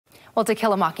Well, To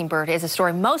Kill a Mockingbird is a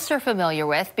story most are familiar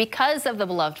with because of the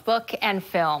beloved book and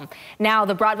film. Now,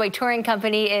 the Broadway touring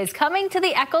company is coming to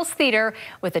the Eccles Theatre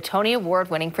with a Tony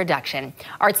Award-winning production.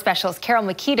 Art specialist Carol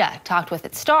Makita talked with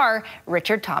its star,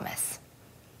 Richard Thomas.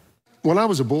 When I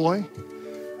was a boy,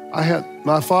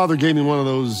 my father gave me one of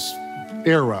those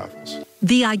air rifles.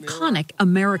 The iconic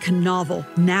American novel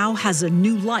now has a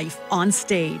new life on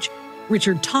stage.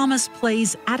 Richard Thomas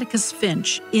plays Atticus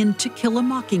Finch in To Kill a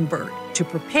Mockingbird. To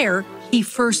prepare, he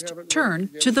first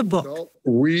turned to the book.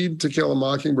 Read To Kill a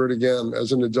Mockingbird again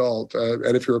as an adult,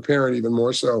 and if you're a parent, even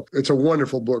more so. It's a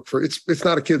wonderful book. It's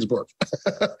not a kid's book.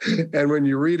 And when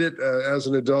you read it as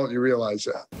an adult, you realize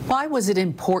that. Why was it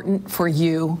important for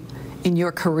you in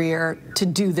your career to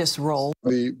do this role?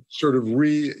 The sort of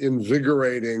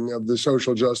reinvigorating of the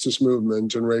social justice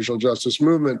movement and racial justice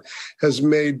movement has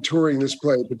made touring this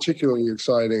play particularly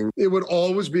exciting. It would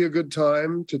always be a good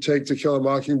time to take To Kill a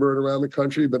Mockingbird around the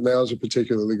country, but now is a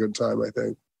particularly good time, I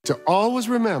think. To always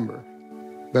remember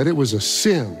that it was a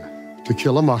sin to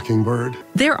kill a mockingbird.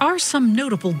 There are some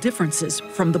notable differences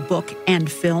from the book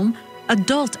and film.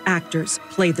 Adult actors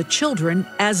play the children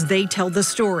as they tell the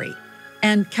story.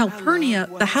 And Calpurnia,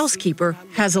 the housekeeper,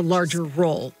 has a larger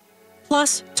role.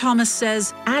 Plus, Thomas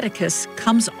says Atticus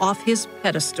comes off his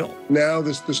pedestal. Now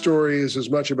the story is as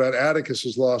much about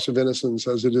Atticus's loss of innocence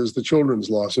as it is the children's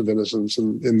loss of innocence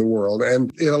in the world.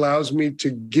 And it allows me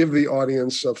to give the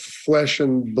audience a flesh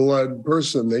and blood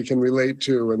person they can relate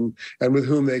to and with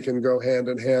whom they can go hand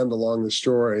in hand along the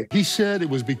story. He said it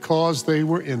was because they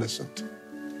were innocent.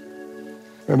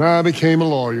 And I became a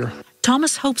lawyer.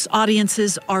 Thomas hopes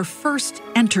audiences are first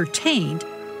entertained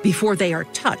before they are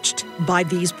touched by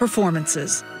these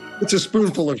performances. It's a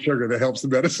spoonful of sugar that helps the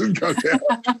medicine go down.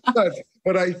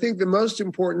 but I think the most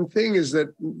important thing is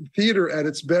that theater at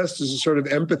its best is a sort of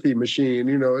empathy machine.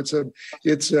 You know,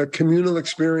 it's a communal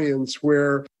experience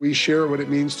where we share what it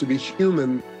means to be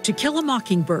human. To Kill a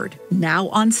Mockingbird, now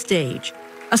on stage.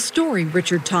 A story,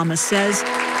 Richard Thomas says,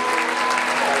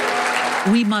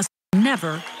 we must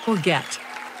never forget.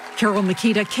 Carol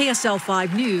Makita, KSL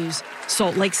 5 News,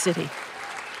 Salt Lake City.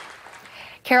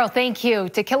 Carol, thank you.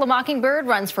 To Kill a Mockingbird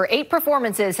runs for 8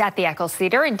 performances at the Eccles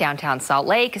Theatre in downtown Salt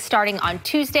Lake, starting on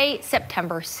Tuesday,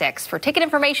 September 6th. For ticket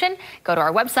information, go to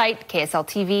our website,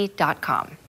 ksltv.com.